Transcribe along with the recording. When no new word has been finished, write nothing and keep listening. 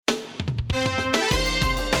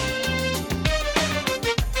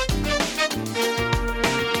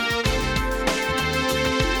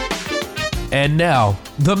And now,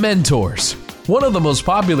 The Mentors, one of the most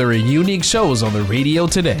popular and unique shows on the radio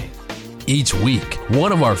today. Each week,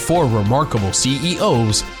 one of our 4 remarkable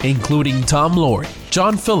CEOs, including Tom Loarie,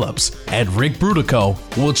 John Phillips, and Rick Brutico,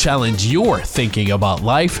 will challenge your thinking about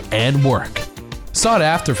life and work. Sought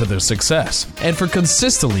after for their success and for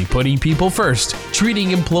consistently putting people first,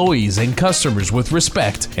 treating employees and customers with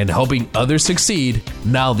respect, and helping others succeed,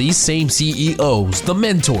 now these same CEOs, the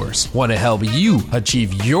mentors, want to help you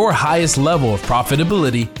achieve your highest level of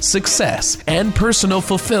profitability, success, and personal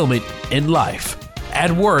fulfillment in life,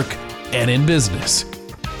 at work, and in business.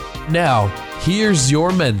 Now, here's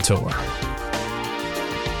your mentor.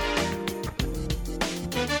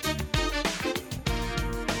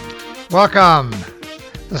 Welcome.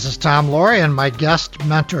 This is Tom Loarie, and my guest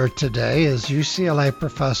mentor today is UCLA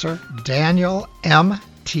professor Daniel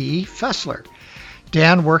M.T. Fessler.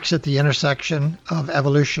 Dan works at the intersection of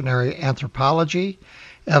evolutionary anthropology,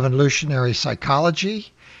 evolutionary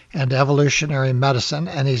psychology, and evolutionary medicine,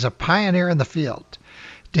 and he's a pioneer in the field.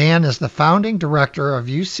 Dan is the founding director of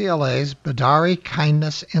UCLA's Badari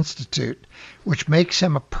Kindness Institute, which makes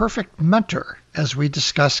him a perfect mentor as we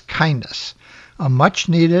discuss kindness, a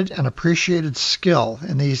much-needed and appreciated skill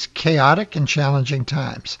in these chaotic and challenging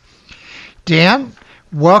times. Dan,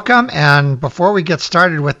 welcome, and before we get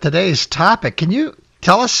started with today's topic, can you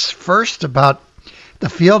tell us first about the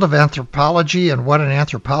field of anthropology and what an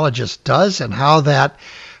anthropologist does and how that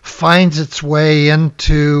finds its way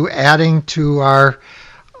into adding to our,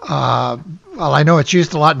 well, I know it's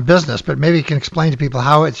used a lot in business, but maybe you can explain to people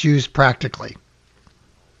how it's used practically.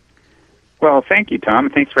 Well, thank you, Tom.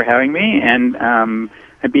 Thanks for having me, and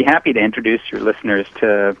I'd be happy to introduce your listeners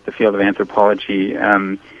to the field of anthropology.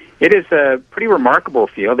 It is a pretty remarkable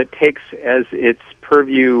field. It takes as its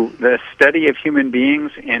purview the study of human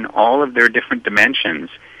beings in all of their different dimensions,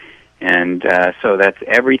 and so that's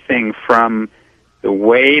everything from the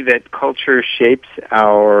way that culture shapes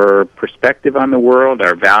our perspective on the world,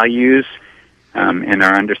 our values, and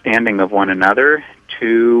our understanding of one another,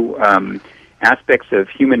 to aspects of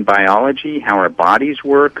human biology, how our bodies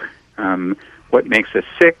work, what makes us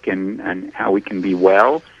sick, and how we can be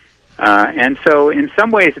well. And so in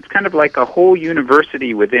some ways it's kind of like a whole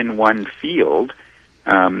university within one field,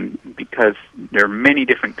 because there are many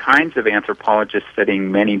different kinds of anthropologists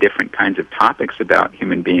studying many different kinds of topics about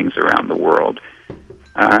human beings around the world.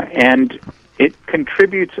 And it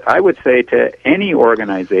contributes, I would say, to any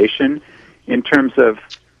organization in terms of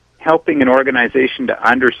helping an organization to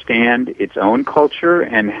understand its own culture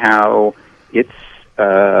and how its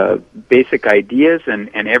basic ideas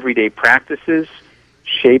and everyday practices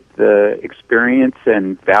shape the experience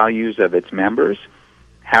and values of its members,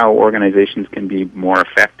 how organizations can be more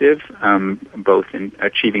effective, both in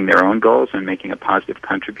achieving their own goals and making a positive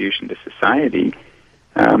contribution to society,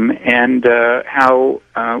 and how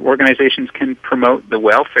organizations can promote the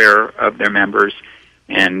welfare of their members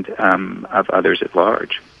and of others at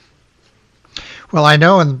large. Well, I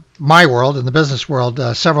know in my world, in the business world,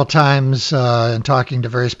 several times in talking to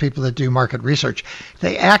various people that do market research,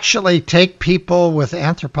 they actually take people with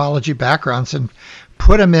anthropology backgrounds and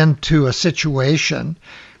put them into a situation,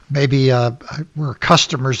 maybe where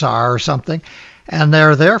customers are or something, and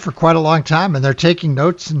they're there for quite a long time, and they're taking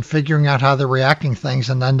notes and figuring out how they're reacting to things,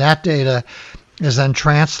 and then that data is then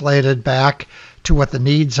translated back to what the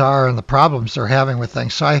needs are and the problems they're having with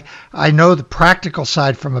things. So I know the practical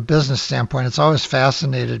side from a business standpoint. It's always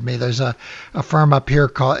fascinated me. There's a firm up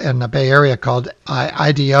here in the Bay Area called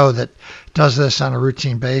IDEO that does this on a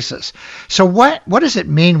routine basis. So what does it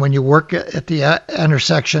mean when you work at the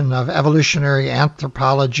intersection of evolutionary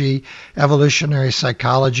anthropology, evolutionary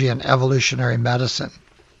psychology, and evolutionary medicine?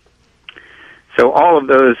 So all of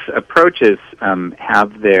those approaches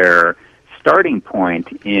have their starting point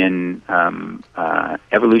in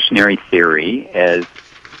evolutionary theory as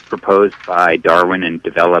proposed by Darwin and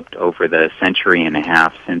developed over the century and a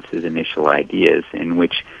half since his initial ideas, in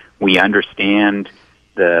which we understand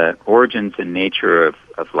the origins and nature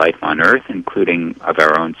of life on Earth, including of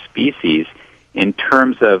our own species, in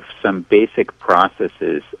terms of some basic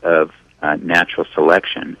processes of natural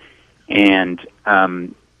selection. And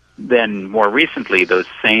then more recently, those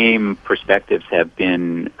same perspectives have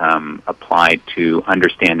been applied to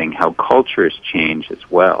understanding how cultures change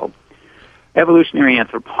as well. Evolutionary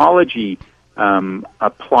anthropology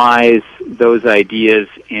applies those ideas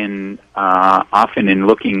in often in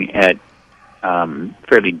looking at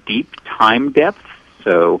fairly deep time depth,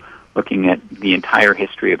 so looking at the entire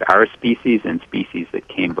history of our species and species that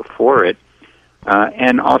came before it,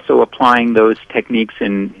 and also applying those techniques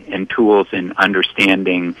and tools in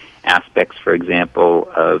understanding aspects, for example,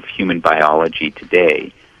 of human biology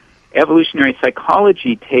today. evolutionary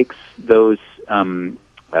psychology takes those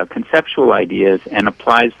conceptual ideas and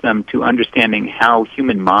applies them to understanding how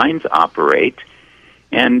human minds operate.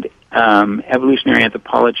 And evolutionary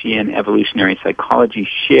anthropology and evolutionary psychology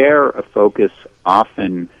share a focus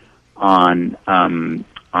often on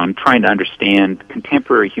trying to understand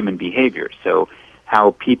contemporary human behavior. So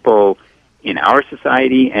how people in our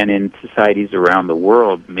society and in societies around the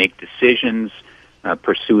world make decisions,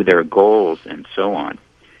 pursue their goals, and so on.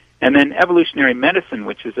 And then evolutionary medicine,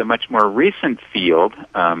 which is a much more recent field.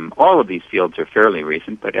 All of these fields are fairly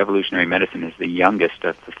recent, but evolutionary medicine is the youngest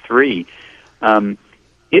of the three.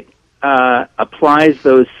 It applies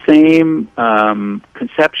those same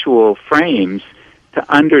conceptual frames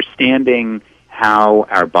to understanding how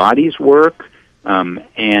our bodies work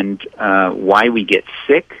and why we get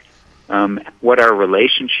sick, what our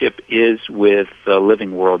relationship is with the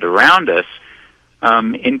living world around us,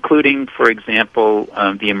 including, for example,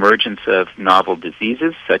 the emergence of novel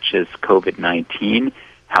diseases such as COVID-19,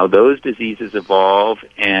 how those diseases evolve,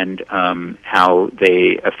 and how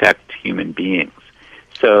they affect human beings.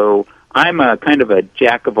 So I'm a kind of a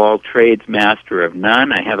jack of all trades, master of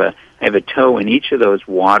none. I have a toe in each of those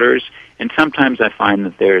waters, and sometimes I find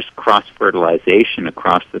that there's cross-fertilization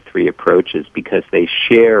across the three approaches because they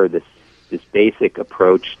share this basic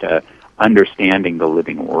approach to understanding the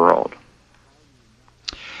living world.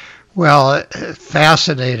 Well,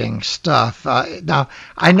 fascinating stuff. Now,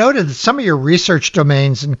 I noted that some of your research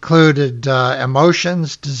domains included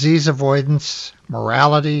emotions, disease avoidance,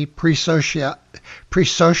 morality,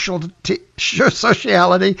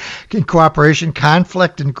 sociality, cooperation,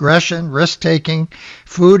 conflict, aggression, risk-taking,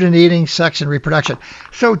 food and eating, sex and reproduction.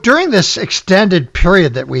 So during this extended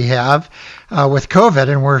period that we have with COVID,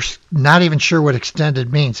 and we're not even sure what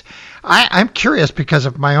extended means, I'm curious because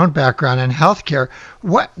of my own background in healthcare,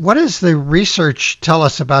 what does the research tell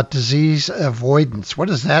us about disease avoidance? What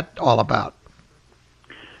is that all about?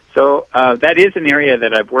 So that is an area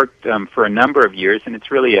that I've worked for a number of years, and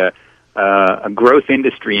it's really a growth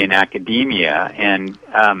industry in academia. And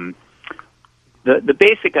the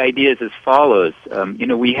basic idea is as follows.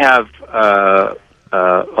 We have a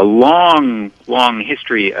long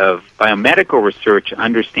history of biomedical research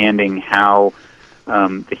understanding how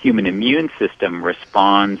the human immune system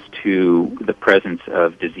responds to the presence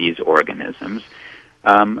of disease organisms.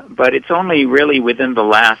 But it's only really within the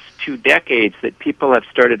last 2 decades that people have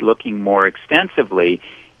started looking more extensively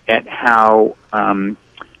at how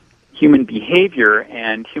human behavior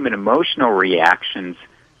and human emotional reactions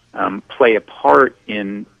play a part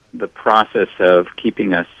in the process of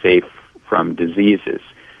keeping us safe from diseases.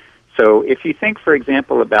 So if you think, for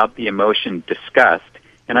example, about the emotion disgust,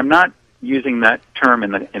 and I'm not using that term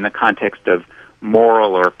in the context of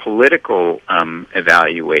moral or political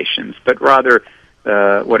evaluations, but rather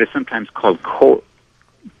what is sometimes called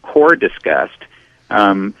core disgust.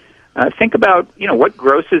 Think about, what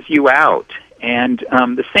grosses you out. And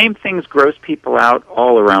the same things gross people out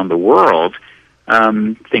all around the world,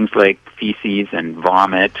 things like feces and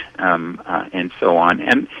vomit and so on.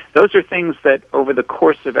 And those are things that over the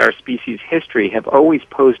course of our species' history have always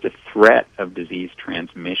posed a threat of disease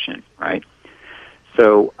transmission, right?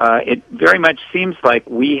 So it very much seems like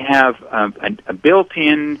we have a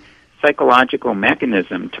built-in psychological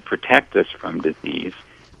mechanism to protect us from disease.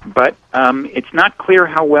 But it's not clear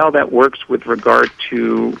how well that works with regard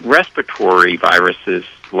to respiratory viruses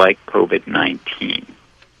like COVID-19.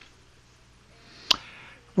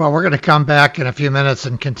 Well, we're going to come back in a few minutes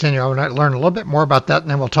and continue. I want to learn a little bit more about that, and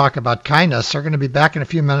then we'll talk about kindness. We're going to be back in a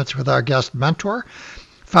few minutes with our guest mentor,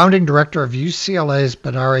 founding director of UCLA's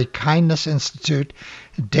Badari Kindness Institute,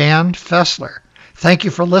 Dan Fessler. Thank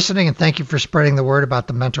you for listening, and thank you for spreading the word about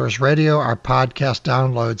the Mentors Radio. Our podcast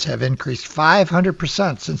downloads have increased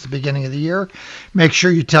 500% since the beginning of the year. Make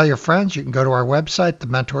sure you tell your friends. You can go to our website,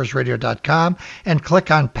 thementorsradio.com, and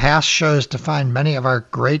click on past shows to find many of our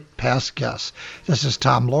great past guests. This is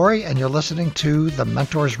Tom Laurie, and you're listening to The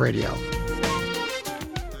Mentors Radio.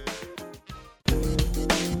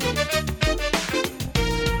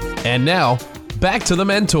 And now, back to The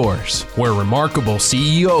Mentors, where remarkable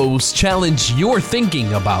CEOs challenge your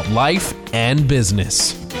thinking about life and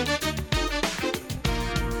business.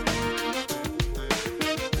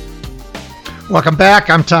 Welcome back.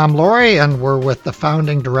 I'm Tom Laurie, and we're with the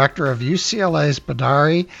founding director of UCLA's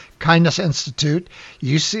Badari Kindness Institute,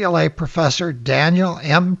 UCLA professor Daniel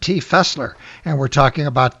M.T. Fessler, and we're talking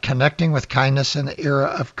about connecting with kindness in the era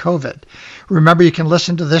of COVID. Remember, you can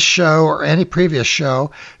listen to this show or any previous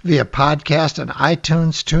show via podcast on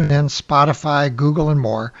iTunes, TuneIn, Spotify, Google, and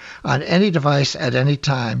more on any device at any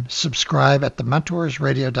time. Subscribe at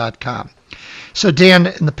thementorsradio.com. So,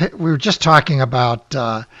 Dan, we were just talking about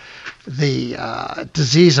the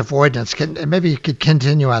disease avoidance. Maybe you could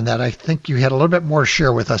continue on that. I think you had a little bit more to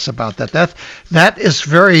share with us about that. That is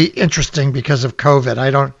very interesting because of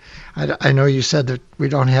COVID. I know you said that we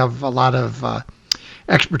don't have a lot of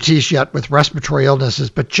expertise yet with respiratory illnesses,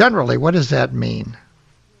 but generally, what does that mean?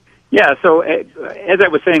 Yeah, so as I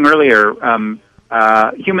was saying earlier,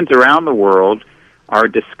 humans around the world are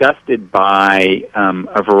disgusted by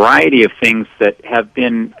a variety of things that have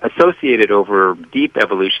been associated over deep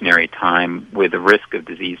evolutionary time with the risk of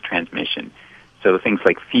disease transmission. So things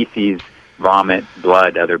like feces, vomit,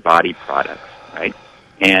 blood, other body products, right?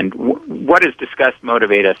 And what does disgust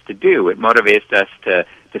motivate us to do? It motivates us to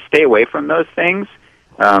stay away from those things,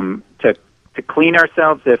 to clean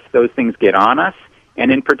ourselves if those things get on us, and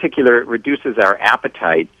in particular, it reduces our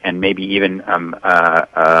appetite and maybe even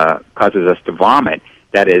causes us to vomit.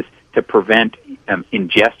 That is, to prevent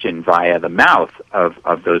ingestion via the mouth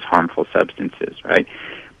of those harmful substances, right?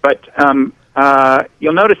 But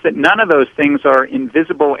you'll notice that none of those things are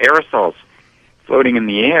invisible aerosols floating in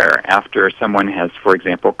the air after someone has, for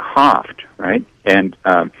example, coughed, right? And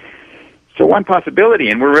so one possibility,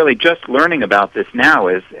 and we're really just learning about this now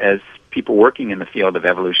as people working in the field of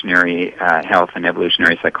evolutionary health and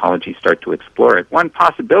evolutionary psychology start to explore it. One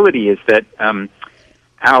possibility is that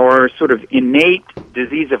our sort of innate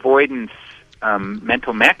disease avoidance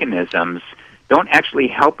mental mechanisms don't actually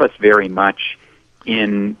help us very much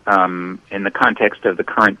in the context of the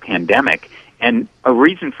current pandemic. And a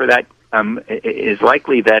reason for that is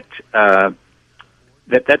likely that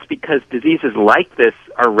that's because diseases like this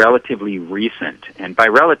are relatively recent. And by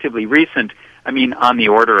relatively recent, I mean on the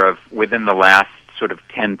order of within the last sort of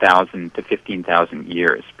 10,000 to 15,000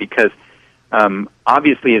 years. Because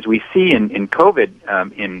obviously, as we see in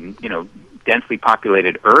COVID, in densely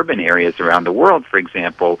populated urban areas around the world, for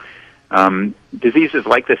example, diseases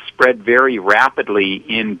like this spread very rapidly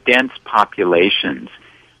in dense populations,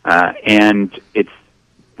 and it's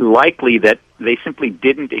likely that they simply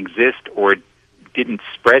didn't exist or didn't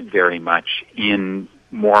spread very much in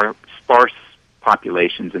more sparse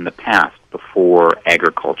populations in the past before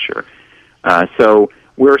agriculture. So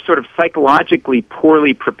we're sort of psychologically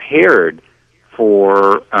poorly prepared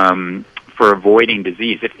for avoiding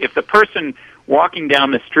disease. If the person walking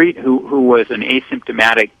down the street who was an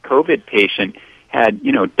asymptomatic COVID patient had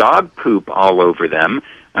dog poop all over them,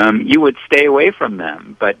 you would stay away from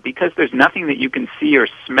them. But because there's nothing that you can see or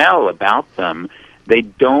smell about them, they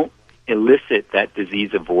don't elicit that disease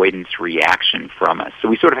avoidance reaction from us. So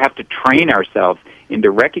we sort of have to train ourselves into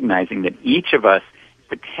recognizing that each of us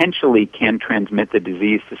potentially can transmit the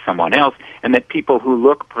disease to someone else, and that people who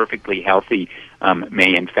look perfectly healthy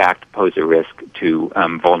may in fact pose a risk to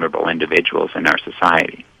vulnerable individuals in our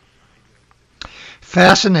society.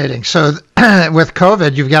 Fascinating. So with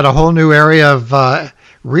COVID, you've got a whole new area of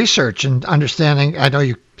research and understanding. I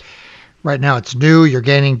know right now it's new, you're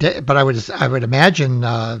gaining, but I would imagine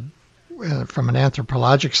from an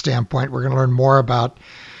anthropologic standpoint, we're going to learn more about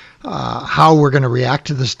how we're going to react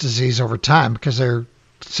to this disease over time, because they're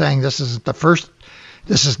saying this is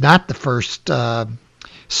not the first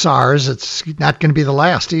SARS. It's not going to be the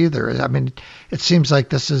last either. I mean, it seems like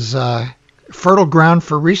this is fertile ground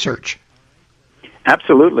for research.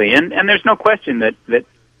 Absolutely, and there's no question that that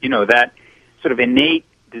sort of innate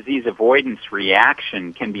disease avoidance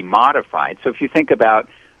reaction can be modified. So if you think about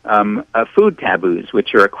food taboos,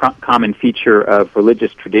 which are a common feature of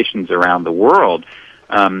religious traditions around the world,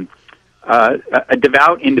 a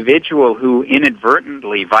devout individual who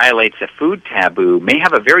inadvertently violates a food taboo may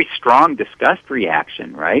have a very strong disgust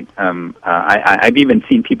reaction, right? I've even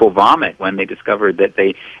seen people vomit when they discovered that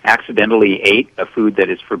they accidentally ate a food that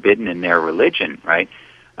is forbidden in their religion, right?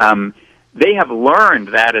 They have learned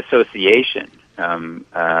that association.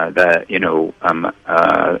 The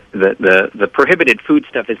prohibited food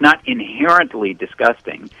stuff is not inherently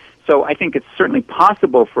disgusting. So I think it's certainly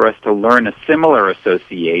possible for us to learn a similar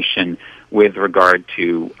association with regard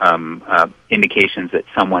to indications that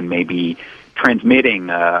someone may be transmitting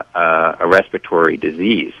a respiratory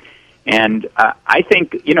disease. And I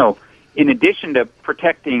think, in addition to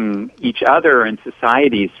protecting each other and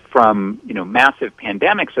societies from, massive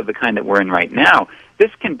pandemics of the kind that we're in right now,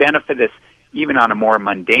 this can benefit us even on a more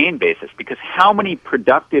mundane basis, because how many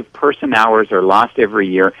productive person hours are lost every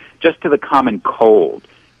year just to the common cold,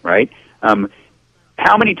 right?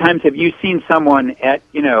 How many times have you seen someone at,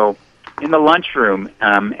 in the lunchroom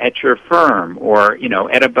at your firm, or,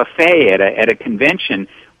 at a buffet at a convention,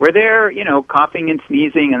 where they're, coughing and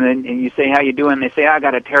sneezing, and you say, how you doing? They say, I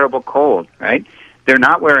got a terrible cold, right? They're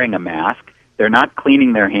not wearing a mask. They're not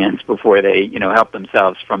cleaning their hands before they, help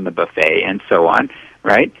themselves from the buffet and so on,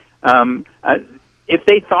 right? If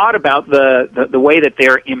they thought about the way that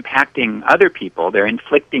they're impacting other people, they're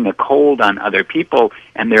inflicting a cold on other people,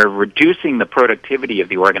 and they're reducing the productivity of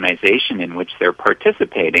the organization in which they're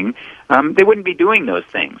participating, they wouldn't be doing those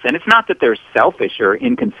things. And it's not that they're selfish or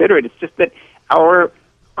inconsiderate. It's just that our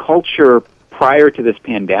culture prior to this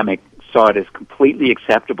pandemic saw it as completely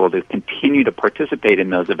acceptable to continue to participate in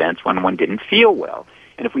those events when one didn't feel well.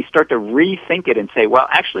 And if we start to rethink it and say, well,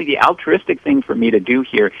 actually the altruistic thing for me to do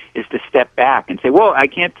here is to step back and say, well, I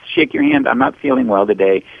can't shake your hand. I'm not feeling well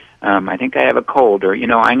today. I think I have a cold. Or,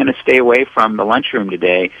 I'm going to stay away from the lunchroom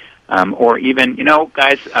today. Or even,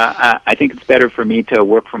 guys, I think it's better for me to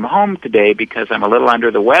work from home today because I'm a little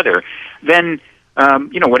under the weather. Then,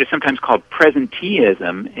 what is sometimes called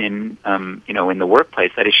presenteeism in the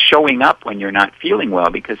workplace, that is showing up when you're not feeling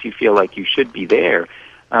well because you feel like you should be there.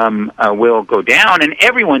 Will go down, and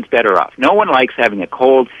everyone's better off. No one likes having a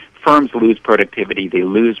cold. Firms lose productivity. They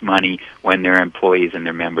lose money when their employees and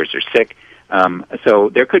their members are sick. So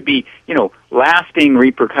there could be, lasting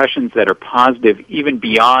repercussions that are positive even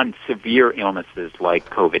beyond severe illnesses like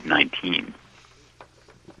COVID-19.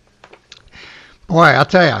 Boy, I'll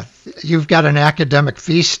tell you, you've got an academic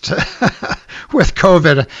feast with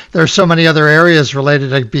COVID. There's so many other areas related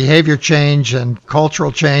to behavior change and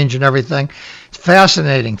cultural change and everything. It's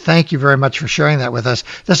fascinating. Thank you very much for sharing that with us.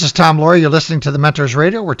 This is Tom Laurie. You're listening to the Mentors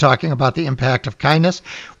Radio. We're talking about the impact of kindness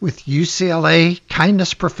with UCLA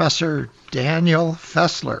kindness professor Daniel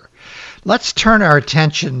Fessler. Let's turn our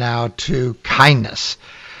attention now to kindness.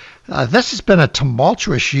 This has been a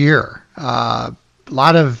tumultuous year. A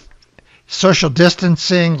lot of social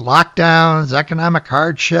distancing, lockdowns, economic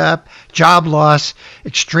hardship, job loss,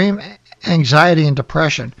 extreme anxiety and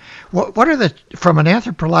depression. What are from an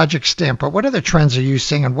anthropologic standpoint, what are the trends are you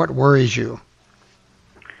seeing and what worries you?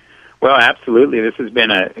 Well, absolutely. This has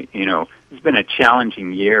been a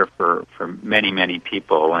challenging year for many, many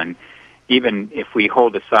people. And even if we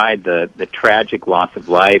hold aside the tragic loss of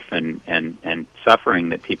life and suffering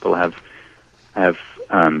that people have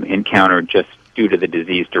encountered just due to the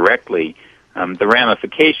disease directly, the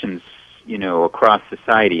ramifications, across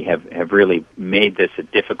society have really made this a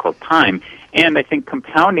difficult time. And I think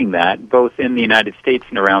compounding that, both in the United States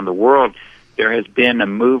and around the world, there has been a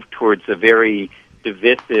move towards a very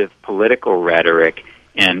divisive political rhetoric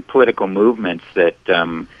and political movements that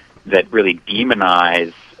really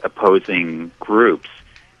demonize opposing groups.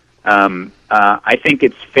 I think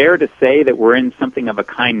it's fair to say that we're in something of a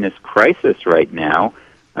kindness crisis right now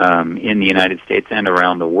in the United States and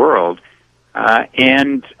around the world.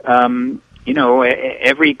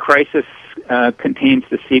 Every crisis contains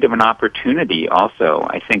the seed of an opportunity also.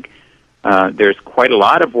 I think there's quite a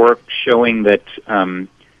lot of work showing that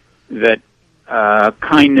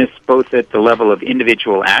kindness, both at the level of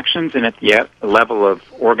individual actions and at the level of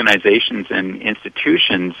organizations and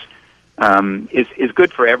institutions, is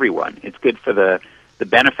good for everyone. It's good for the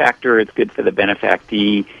benefactor, it's good for the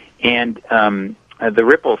benefactee, and the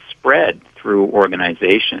ripple spread through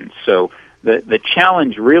organizations. So the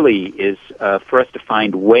challenge really is for us to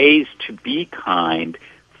find ways to be kind,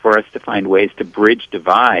 for us to find ways to bridge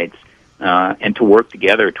divides, and to work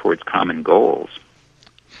together towards common goals.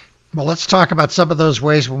 Well, let's talk about some of those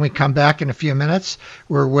ways when we come back in a few minutes.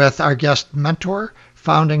 We're with our guest mentor,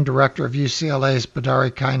 founding director of UCLA's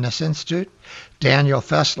Beddari Kindness Institute, Daniel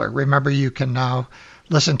Fessler. Remember, you can now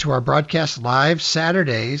listen to our broadcast live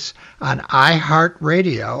Saturdays on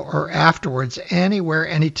iHeartRadio or afterwards anywhere,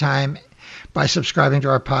 anytime by subscribing to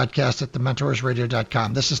our podcast at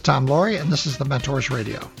thementorsradio.com. This is Tom Laurie, and this is The Mentors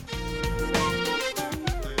Radio.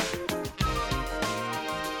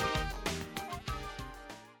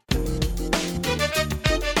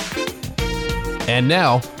 And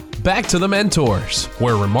now, back to The Mentors,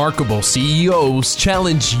 where remarkable CEOs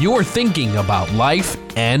challenge your thinking about life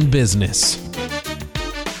and business.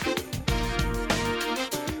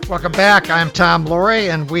 Welcome back. I'm Tom Laurie,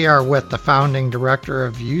 and we are with the founding director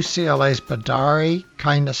of UCLA's Beddari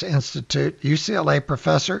Kindness Institute, UCLA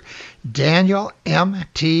professor Daniel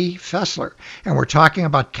M.T. Fessler, and we're talking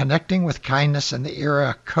about connecting with kindness in the era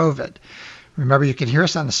of COVID. Remember, you can hear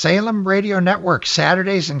us on the Salem Radio Network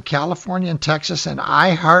Saturdays in California and Texas, and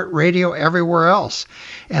iHeartRadio everywhere else.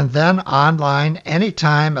 And then online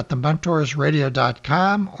anytime at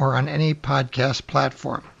thementorsradio.com or on any podcast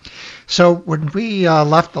platform. So when we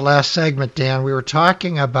left the last segment, Dan, we were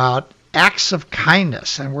talking about acts of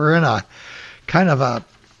kindness, and we're in a kind of a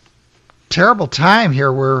terrible time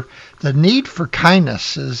here where the need for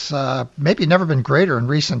kindness is maybe never been greater in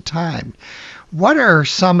recent time. What are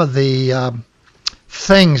some of the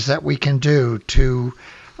things that we can do to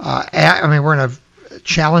we're in a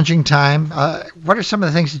challenging time. What are some of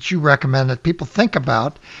the things that you recommend that people think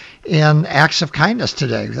about in acts of kindness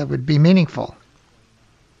today that would be meaningful?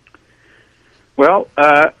 Well,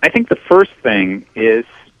 I think the first thing is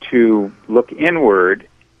to look inward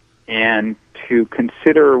and to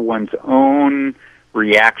consider one's own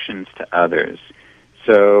reactions to others.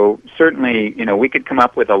 So certainly, we could come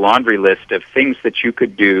up with a laundry list of things that you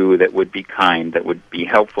could do that would be kind, that would be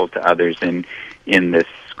helpful to others in this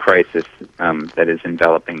crisis that is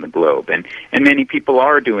enveloping the globe. And many people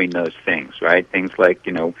are doing those things, right? Things like,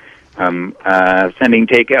 sending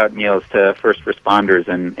takeout meals to first responders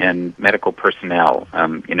and medical personnel,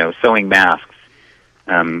 sewing masks,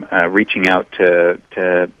 reaching out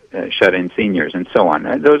to shut-in seniors, and so on.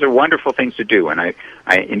 Those are wonderful things to do, and I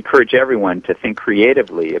encourage everyone to think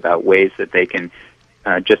creatively about ways that they can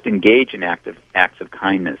just engage in acts of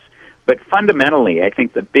kindness. But fundamentally, I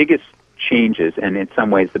think the biggest changes, and in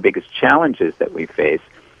some ways the biggest challenges that we face,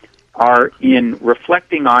 are in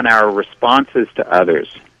reflecting on our responses to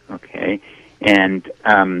others, okay? And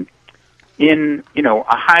in a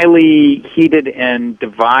highly heated and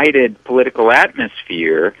divided political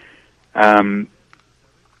atmosphere,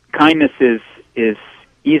 kindness is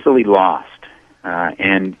easily lost.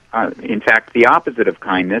 And in fact, the opposite of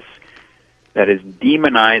kindness, that is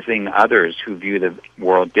demonizing others who view the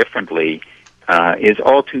world differently, is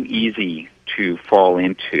all too easy to fall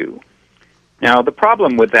into. Now, the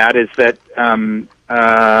problem with that is that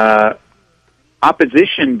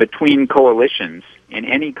opposition between coalitions in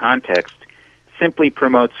any context simply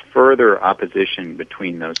promotes further opposition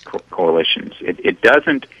between those coalitions. It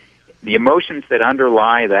doesn't. The emotions that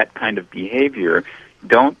underlie that kind of behavior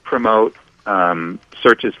don't promote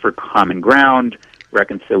searches for common ground,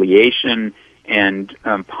 reconciliation, and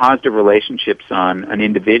positive relationships on an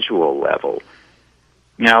individual level.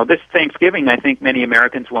 Now, this Thanksgiving, I think many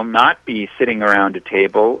Americans will not be sitting around a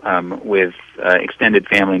table with extended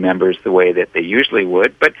family members the way that they usually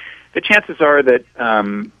would, but the chances are that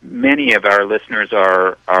many of our listeners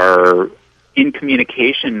are in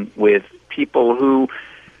communication with people who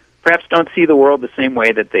perhaps don't see the world the same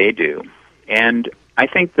way that they do. And I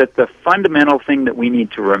think that the fundamental thing that we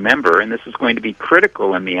need to remember, and this is going to be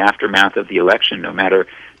critical in the aftermath of the election, no matter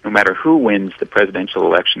who wins the presidential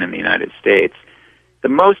election in the United States, the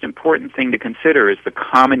most important thing to consider is the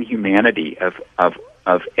common humanity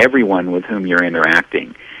of everyone with whom you're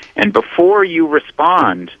interacting. And before you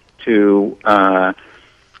respond to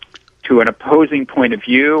an opposing point of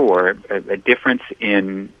view or a difference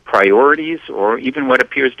in priorities or even what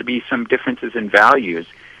appears to be some differences in values,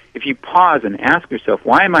 if you pause and ask yourself,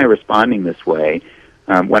 why am I responding this way?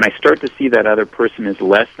 When I start to see that other person is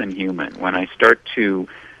less than human, when I start to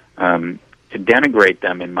denigrate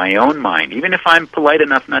them in my own mind, even if I'm polite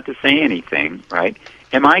enough not to say anything, right?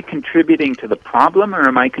 Am I contributing to the problem or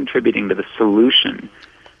am I contributing to the solution?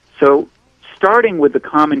 So starting with the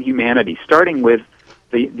common humanity, starting with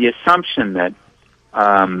the assumption that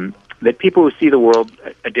that people who see the world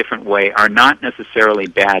a different way are not necessarily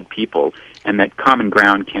bad people and that common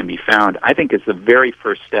ground can be found, I think is the very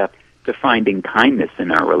first step to finding kindness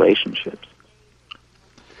in our relationships.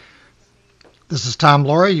 This is Tom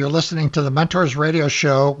Laurie. You're listening to the Mentors Radio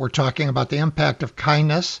Show. We're talking about the impact of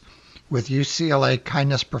kindness with UCLA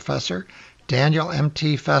kindness professor Daniel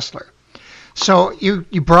M.T. Fessler. So you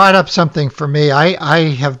brought up something for me. I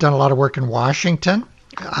have done a lot of work in Washington,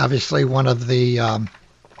 obviously one of the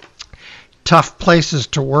tough places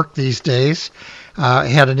to work these days.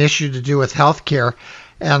 Had an issue to do with health care,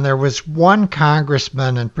 and there was one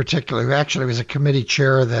congressman in particular who actually was a committee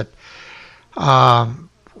chair that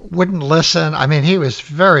wouldn't listen. I mean, he was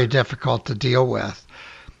very difficult to deal with.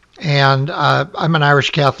 And I'm an Irish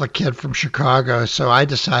Catholic kid from Chicago, so I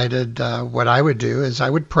decided what I would do is I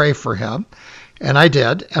would pray for him, and I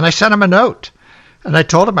did. And I sent him a note, and I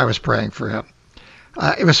told him I was praying for him.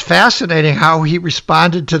 It was fascinating how he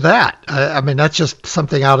responded to that. I mean, that's just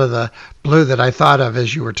something out of the blue that I thought of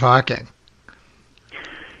as you were talking.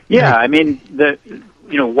 Yeah, I mean,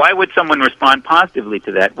 why would someone respond positively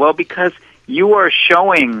to that? Well, because you are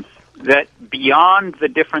showing that beyond the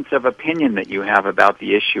difference of opinion that you have about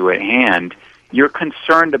the issue at hand, you're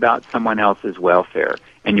concerned about someone else's welfare,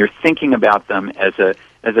 and you're thinking about them as a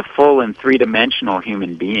full and three-dimensional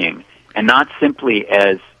human being, and not simply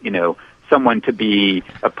as, someone to be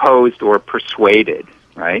opposed or persuaded,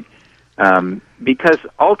 right? Because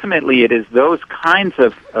ultimately it is those kinds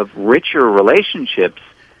of richer relationships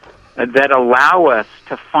that allow us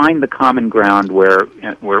to find the common ground where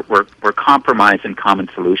compromise and common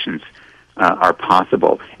solutions are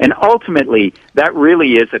possible. And ultimately, that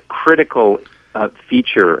really is a critical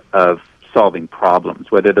feature of solving problems,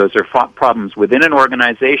 whether those are problems within an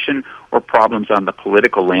organization or problems on the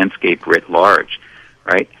political landscape writ large,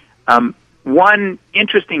 right? One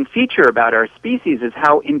interesting feature about our species is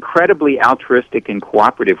how incredibly altruistic and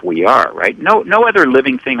cooperative we are, right? No other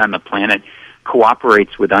living thing on the planet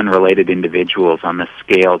cooperates with unrelated individuals on the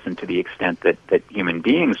scales and to the extent that human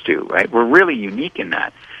beings do, right? We're really unique in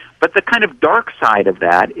that. But the kind of dark side of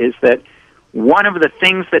that is that one of the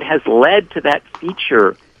things that has led to that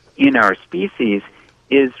feature in our species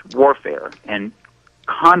is warfare and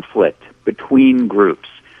conflict between groups.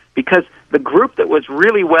 Because the group that was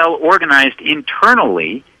really well organized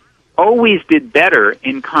internally always did better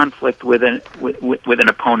in conflict with an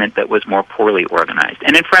opponent that was more poorly organized.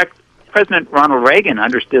 And in fact, President Ronald Reagan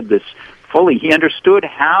understood this fully. He understood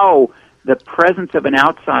how the presence of an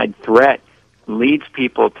outside threat leads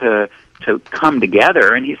people to come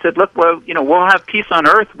together. And he said, look, well, we'll have peace on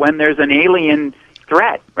Earth when there's an alien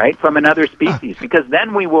threat, right, from another species, because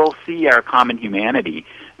then we will see our common humanity.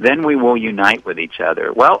 Then we will unite with each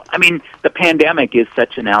other. Well, I mean, the pandemic is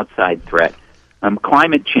such an outside threat.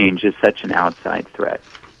 Climate change is such an outside threat.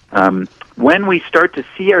 When we start to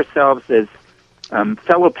see ourselves as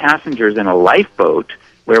fellow passengers in a lifeboat,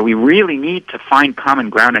 where we really need to find common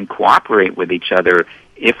ground and cooperate with each other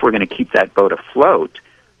if we're going to keep that boat afloat,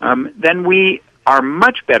 then we are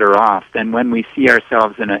much better off than when we see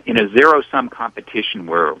ourselves in a zero-sum competition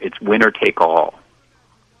where it's winner take all.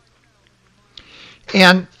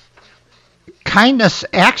 And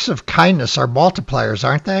acts of kindness are multipliers,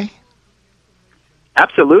 aren't they?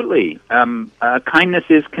 Absolutely. Kindness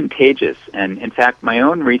is contagious. And in fact, my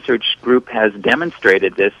own research group has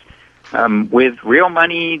demonstrated this with real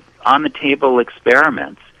money on the table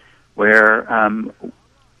experiments where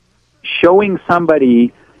showing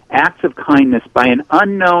somebody acts of kindness by an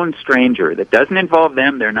unknown stranger that doesn't involve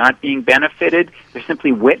them, they're not being benefited, they're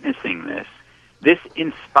simply witnessing this. This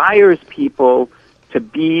inspires people to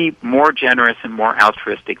be more generous and more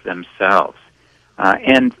altruistic themselves.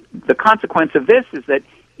 And the consequence of this is that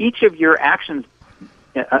each of your actions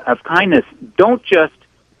of kindness don't just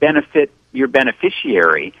benefit your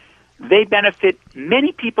beneficiary, they benefit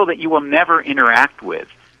many people that you will never interact with,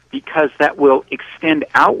 because that will extend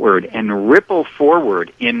outward and ripple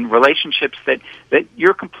forward in relationships that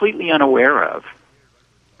you're completely unaware of.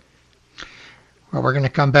 Well, we're going to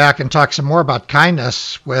come back and talk some more about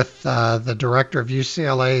kindness with the director of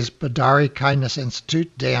UCLA's Beddari Kindness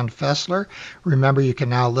Institute, Dan Fessler. Remember, you can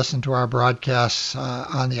now listen to our broadcasts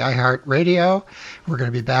on the iHeartRadio. We're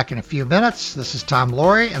going to be back in a few minutes. This is Tom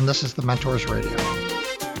Laurie, and this is the Mentors Radio.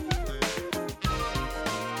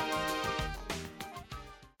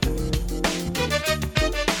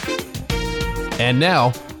 And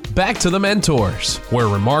now, back to the Mentors, where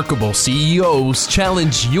remarkable CEOs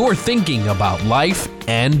challenge your thinking about life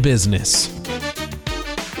and business.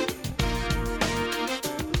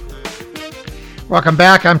 Welcome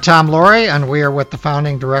back. I'm Tom Laurie, and we are with the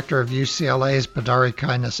founding director of UCLA's Beddari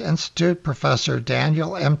Kindness Institute, Professor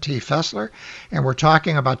Daniel M.T. Fessler, and we're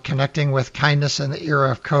talking about connecting with kindness in the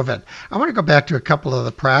era of COVID. I want to go back to a couple of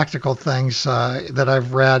the practical things that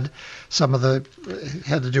I've read. Some of the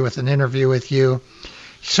had to do with an interview with you.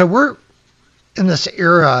 So we're in this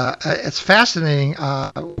era. It's fascinating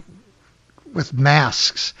with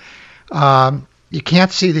masks. You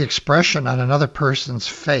can't see the expression on another person's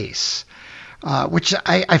face, which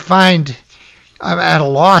I find I'm at a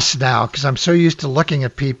loss now because I'm so used to looking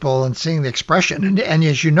at people and seeing the expression. And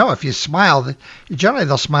as you know, if you smile, generally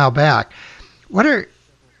they'll smile back. And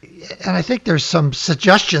I think there's some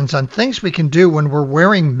suggestions on things we can do when we're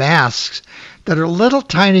wearing masks that are little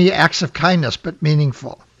tiny acts of kindness but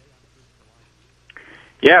meaningful.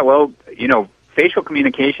 Yeah, well, facial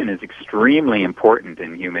communication is extremely important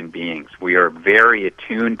in human beings. We are very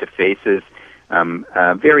attuned to faces.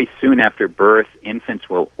 Very soon after birth, infants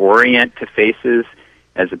will orient to faces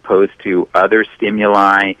as opposed to other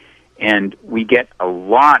stimuli, and we get a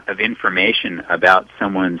lot of information about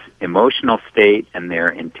someone's emotional state and their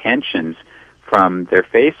intentions from their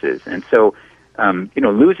faces. And so,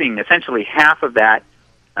 losing essentially half of that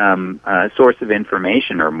source of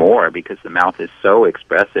information or more, because the mouth is so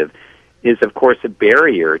expressive, is of course a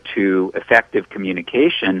barrier to effective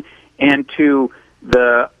communication and to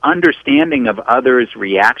the understanding of others'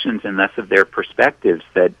 reactions and thus of their perspectives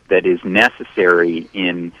that is necessary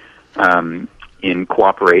in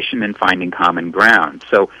cooperation and finding common ground.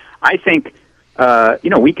 So I think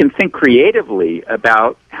we can think creatively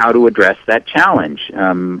about how to address that challenge.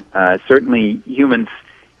 Certainly humans,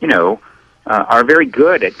 are very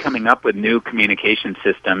good at coming up with new communication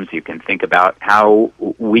systems. You can think about how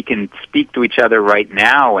we can speak to each other right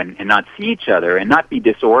now and not see each other and not be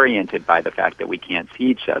disoriented by the fact that we can't see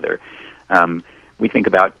each other. We think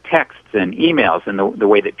about texts and emails and the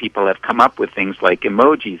way that people have come up with things like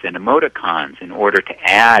emojis and emoticons in order to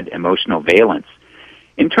add emotional valence.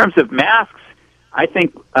 In terms of masks, I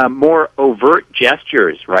think more overt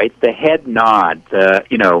gestures, right? The head nod,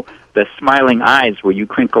 the smiling eyes where you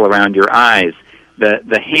crinkle around your eyes,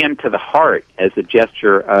 the hand to the heart as a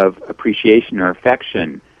gesture of appreciation or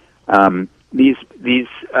affection. These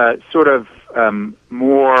sort of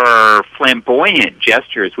more flamboyant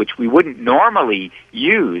gestures, which we wouldn't normally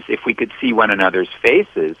use if we could see one another's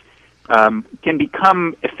faces, can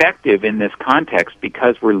become effective in this context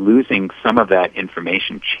because we're losing some of that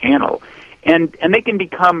information channel. And they can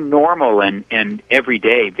become normal and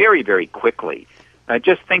everyday very, very quickly.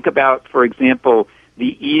 Just think about, for example,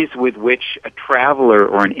 the ease with which a traveler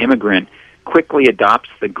or an immigrant quickly adopts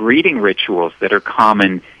the greeting rituals that are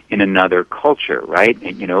common in another culture, right?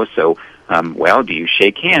 And, do you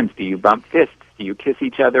shake hands? Do you bump fists? Do you kiss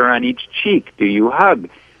each other on each cheek? Do you hug?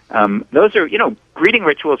 Those are, greeting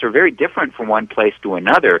rituals are very different from one place to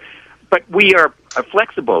another, but we are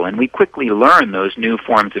flexible and we quickly learn those new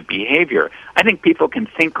forms of behavior. I think people can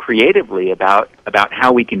think creatively about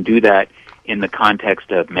how we can do that in the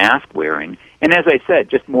context of mask wearing. And as I said,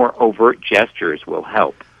 just more overt gestures will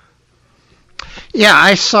help. Yeah,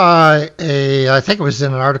 I saw I think it was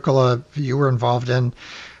in an article you were involved in.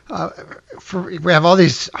 We have all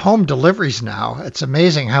these home deliveries now. It's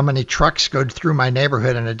amazing how many trucks go through my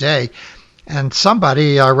neighborhood in a day. And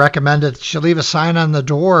somebody recommended you leave a sign on the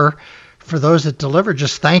door for those that deliver,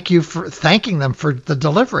 just thanking them for the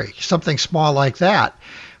delivery, something small like that.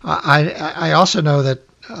 I also know that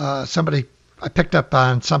I picked up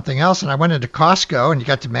on something else, and I went into Costco, and you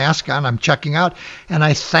got the mask on, I'm checking out, and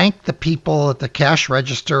I thanked the people at the cash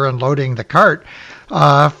register and loading the cart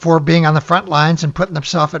for being on the front lines and putting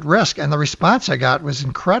themselves at risk, and the response I got was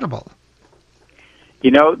incredible.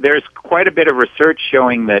 There's quite a bit of research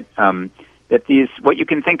showing that that these, what you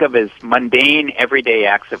can think of as mundane, everyday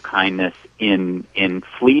acts of kindness in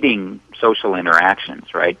fleeting social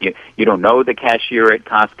interactions, right? You don't know the cashier at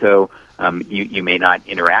Costco. You may not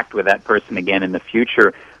interact with that person again in the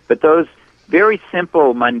future. But those very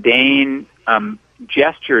simple, mundane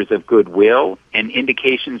gestures of goodwill and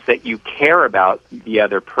indications that you care about the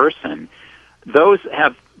other person, those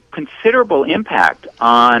have considerable impact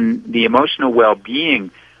on the emotional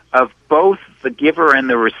well-being of both the giver and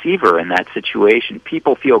the receiver in that situation.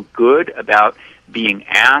 People feel good about being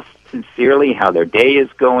asked sincerely how their day is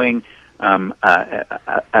going,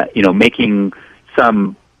 making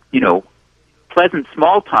some, pleasant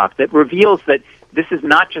small talk that reveals that this is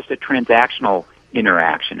not just a transactional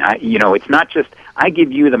interaction. It's not just I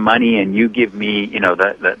give you the money and you give me,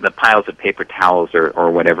 the piles of paper towels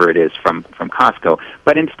or whatever it is from Costco,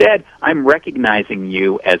 but instead I'm recognizing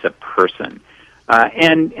you as a person.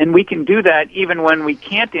 And we can do that even when we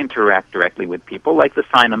can't interact directly with people, like the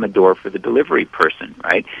sign on the door for the delivery person,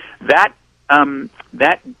 right? That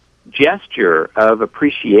gesture of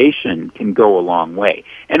appreciation can go a long way.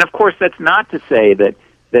 And of course, that's not to say that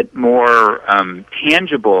more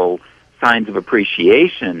tangible signs of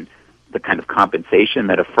appreciation, the kind of compensation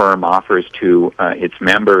that a firm offers to its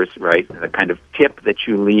members, right? The kind of tip that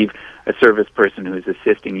you leave a service person who is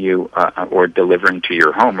assisting you or delivering to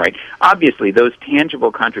your home, right? Obviously, those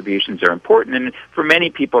tangible contributions are important, and for many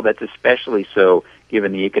people, that's especially so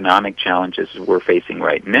given the economic challenges we're facing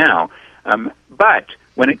right now. But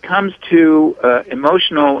when it comes to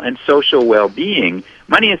emotional and social well-being,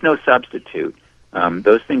 money is no substitute.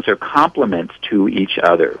 Those things are complements to each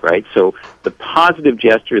other, right? So the positive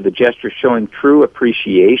gesture, the gesture showing true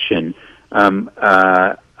appreciation,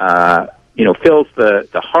 fills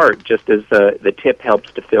the heart just as the tip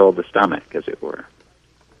helps to fill the stomach, as it were.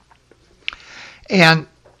 And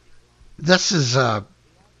this is,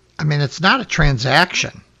 it's not a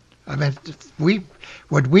transaction.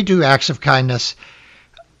 When we do acts of kindness,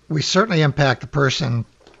 we certainly impact the person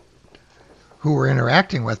who we're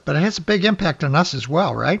interacting with, but it has a big impact on us as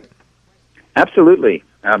well, right? Absolutely.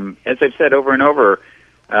 As I've said over and over,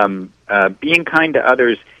 being kind to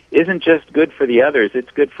others isn't just good for the others,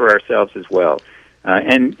 it's good for ourselves as well.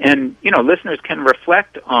 And listeners can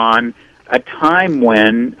reflect on a time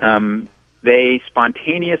when they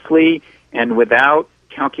spontaneously and without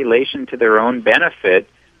calculation to their own benefit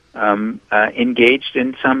engaged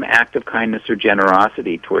in some act of kindness or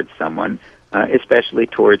generosity towards someone, especially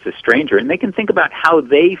towards a stranger. And they can think about how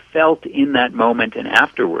they felt in that moment and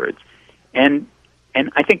afterwards. And And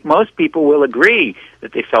I think most people will agree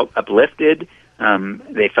that they felt uplifted,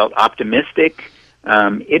 they felt optimistic.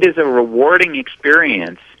 It is a rewarding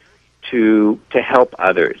experience to help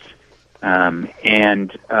others.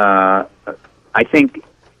 And I think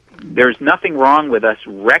there's nothing wrong with us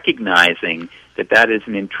recognizing that is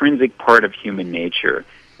an intrinsic part of human nature,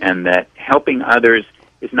 and that helping others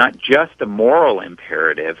is not just a moral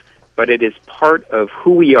imperative, but it is part of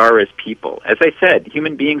who we are as people. As I said,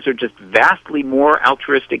 human beings are just vastly more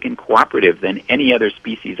altruistic and cooperative than any other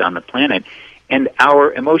species on the planet, and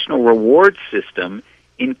our emotional reward system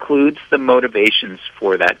includes the motivations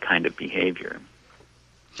for that kind of behavior.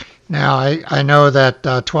 Now, I know that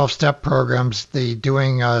 12-step programs, the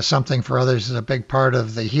doing something for others is a big part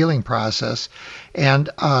of the healing process. And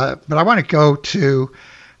but I want to go to,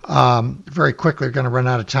 very quickly, we're going to run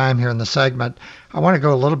out of time here in the segment. I want to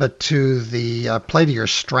go a little bit to the play to your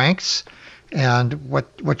strengths and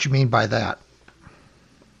what you mean by that.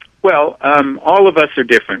 Well, all of us are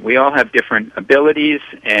different. We all have different abilities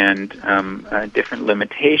and different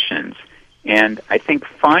limitations. And I think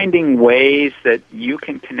finding ways that you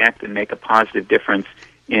can connect and make a positive difference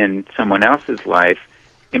in someone else's life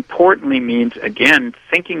importantly means, again,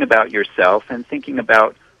 thinking about yourself and thinking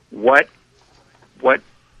about what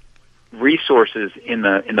resources in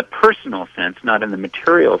the personal sense, not in the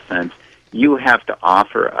material sense, you have to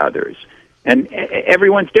offer others. And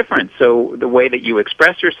everyone's different, so the way that you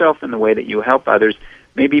express yourself and the way that you help others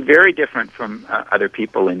may be very different from other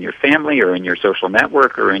people in your family or in your social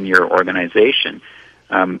network or in your organization.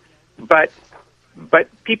 But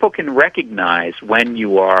people can recognize when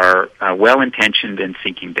you are well-intentioned and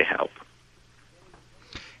seeking to help.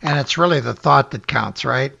 And it's really the thought that counts,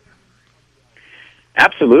 right?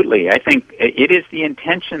 Absolutely. I think it is the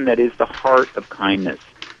intention that is the heart of kindness.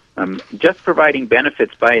 Just providing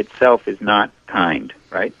benefits by itself is not kind,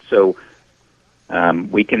 right? So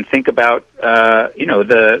we can think about,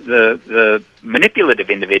 the manipulative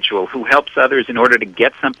individual who helps others in order to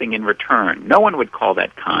get something in return. No one would call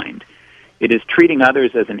that kind. It is treating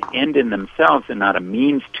others as an end in themselves and not a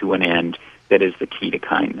means to an end that is the key to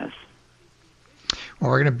kindness. Well,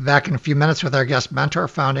 we're going to be back in a few minutes with our guest mentor,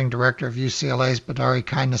 founding director of UCLA's Bidari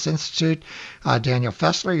Kindness Institute, Daniel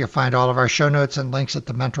Fessler. You'll find all of our show notes and links at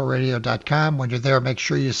thementorradio.com. When you're there, make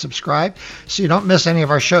sure you subscribe so you don't miss any of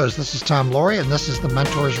our shows. This is Tom Laurie, and this is The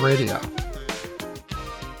Mentors Radio.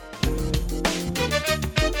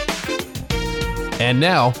 And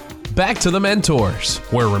now, back to The Mentors,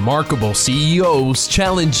 where remarkable CEOs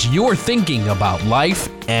challenge your thinking about life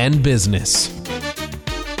and business.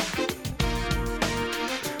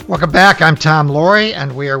 Welcome back. I'm Tom Laurie,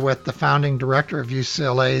 and we are with the founding director of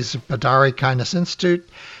UCLA's Bidari Kindness Institute,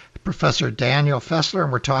 Professor Daniel Fessler,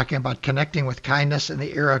 and we're talking about connecting with kindness in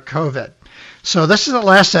the era of COVID. So this is the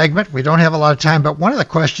last segment. We don't have a lot of time, but one of the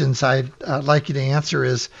questions I'd like you to answer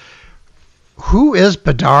is, who is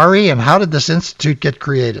Bidari and how did this institute get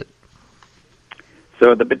created?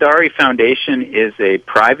 So the Bidari Foundation is a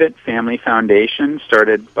private family foundation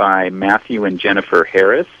started by Matthew and Jennifer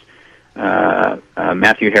Harris.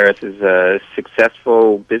 Matthew Harris is a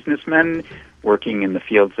successful businessman working in the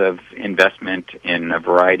fields of investment in a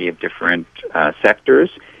variety of different sectors.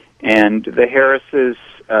 And the Harrises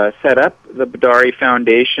set up the Bidari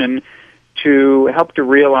Foundation to help to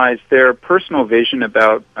realize their personal vision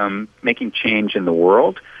about making change in the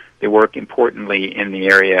world. They work importantly in the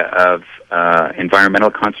area of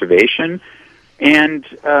environmental conservation. And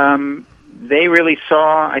they really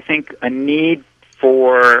saw, I think, a need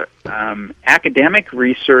for academic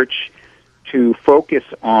research to focus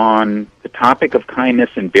on the topic of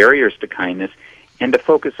kindness and barriers to kindness, and to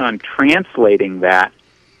focus on translating that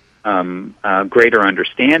greater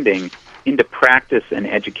understanding into practice and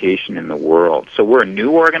education in the world. So we're a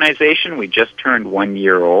new organization. We just turned 1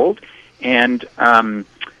 year old, and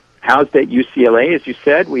housed at UCLA, as you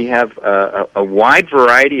said, we have a wide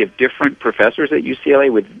variety of different professors at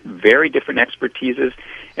UCLA with very different expertises,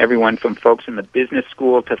 everyone from folks in the business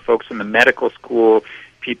school to folks in the medical school,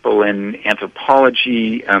 people in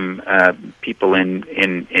anthropology, people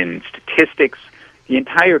in statistics, the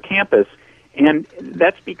entire campus. And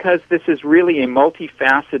that's because this is really a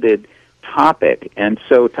multifaceted topic. And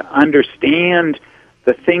so to understand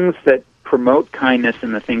the things that promote kindness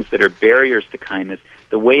and the things that are barriers to kindness,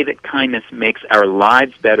 the way that kindness makes our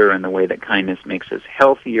lives better and the way that kindness makes us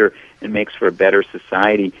healthier and makes for a better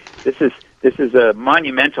society, this is a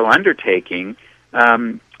monumental undertaking,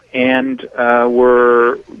 and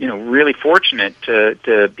we're really fortunate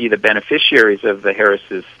to be the beneficiaries of the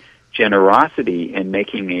Harris's generosity in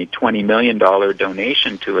making a $20 million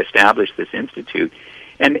donation to establish this institute.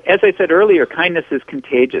 And as I said earlier, kindness is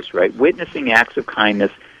contagious, right? Witnessing acts of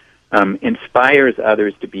kindness inspires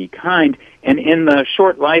others to be kind. And in the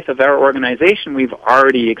short life of our organization, we've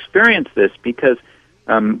already experienced this because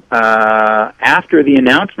after the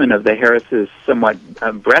announcement of the Harris's somewhat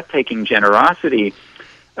breathtaking generosity,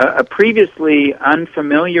 a previously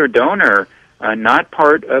unfamiliar donor, not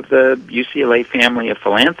part of the UCLA family of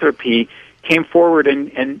philanthropy, came forward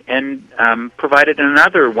and provided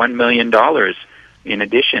another $1 million in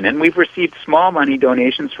addition. And we've received small money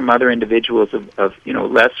donations from other individuals of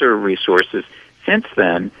lesser resources since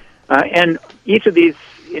then. And each of these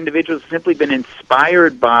individuals has simply been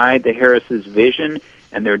inspired by the Harris's vision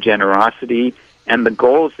and their generosity and the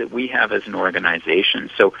goals that we have as an organization.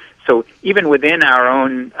 So even within our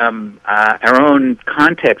own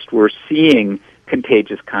context, we're seeing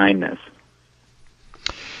contagious kindness.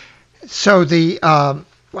 So we got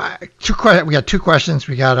two questions.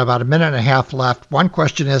 We got about a minute and a half left. One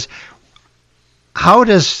question is, how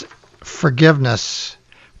does forgiveness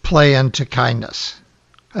play into kindness?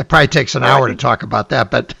 It probably takes an hour to talk about that,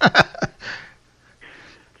 but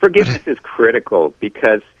forgiveness is critical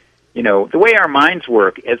because, the way our minds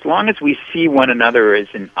work, as long as we see one another as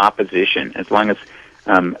in opposition, as long as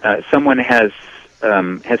someone has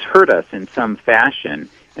hurt us in some fashion,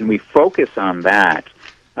 and we focus on that,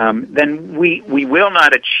 then we will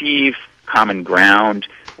not achieve common ground,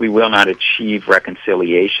 we will not achieve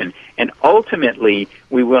reconciliation, and ultimately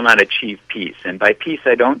we will not achieve peace. And by peace,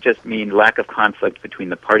 I don't just mean lack of conflict between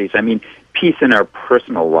the parties, I mean peace in our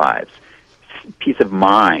personal lives, peace of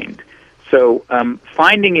mind. So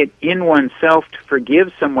finding it in oneself to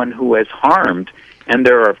forgive someone who has harmed, and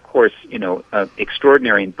there are, of course,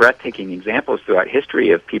 extraordinary and breathtaking examples throughout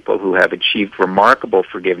history of people who have achieved remarkable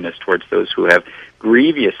forgiveness towards those who have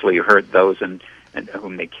grievously hurt those and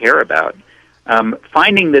whom they care about.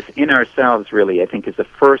 Finding this in ourselves, really, I think, is the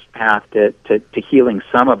first path to healing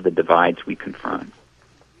some of the divides we confront.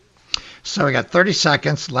 So we got 30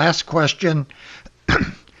 seconds. Last question.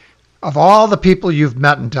 Of all the people you've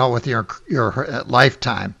met and dealt with your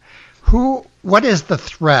lifetime, what is the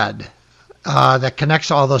thread that connects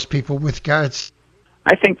all those people with God?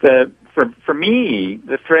 I think for me,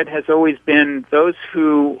 the thread has always been those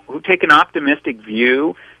who take an optimistic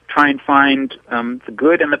view, try and find the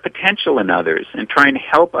good and the potential in others, and try and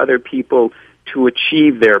help other people to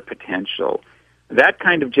achieve their potential. That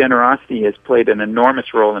kind of generosity has played an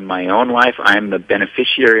enormous role in my own life. I am the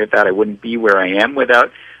beneficiary of that. I wouldn't be where I am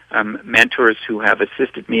without mentors who have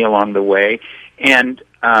assisted me along the way. And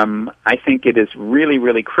I think it is really,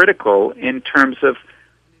 really critical in terms of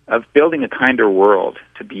building a kinder world,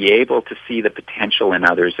 to be able to see the potential in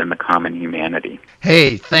others and the common humanity.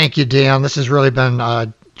 Hey, thank you, Dan. This has really been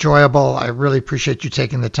enjoyable. I really appreciate you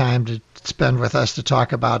taking the time to spend with us to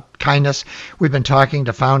talk about kindness. We've been talking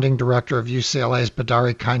to founding director of UCLA's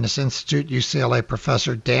Badari Kindness Institute, UCLA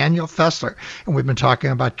professor Daniel Fessler, and we've been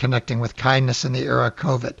talking about connecting with kindness in the era of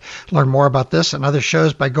COVID. Learn more about this and other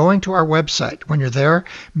shows by going to our website. When you're there,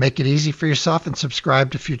 make it easy for yourself and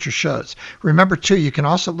subscribe to future shows. Remember, too, you can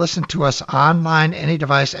also listen to us online, any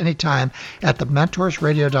device, anytime at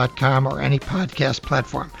thementorsradio.com or any podcast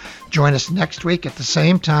platform. Join us next week at the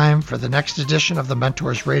same time for the next edition of The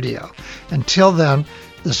Mentors Radio. Until then,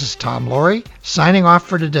 this is Tom Laurie signing off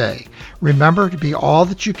for today. Remember to be all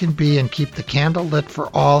that you can be and keep the candle lit for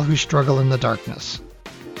all who struggle in the darkness.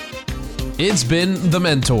 It's been The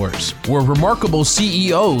Mentors, where remarkable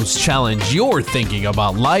CEOs challenge your thinking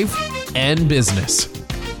about life and business.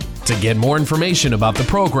 To get more information about the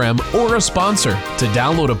program or a sponsor, to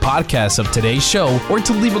download a podcast of today's show, or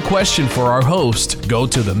to leave a question for our host, go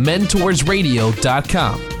to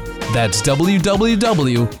thementorsradio.com. That's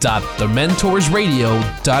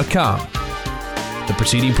www.thementorsradio.com. The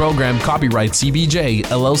preceding program copyright CBJ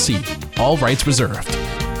LLC. All rights reserved.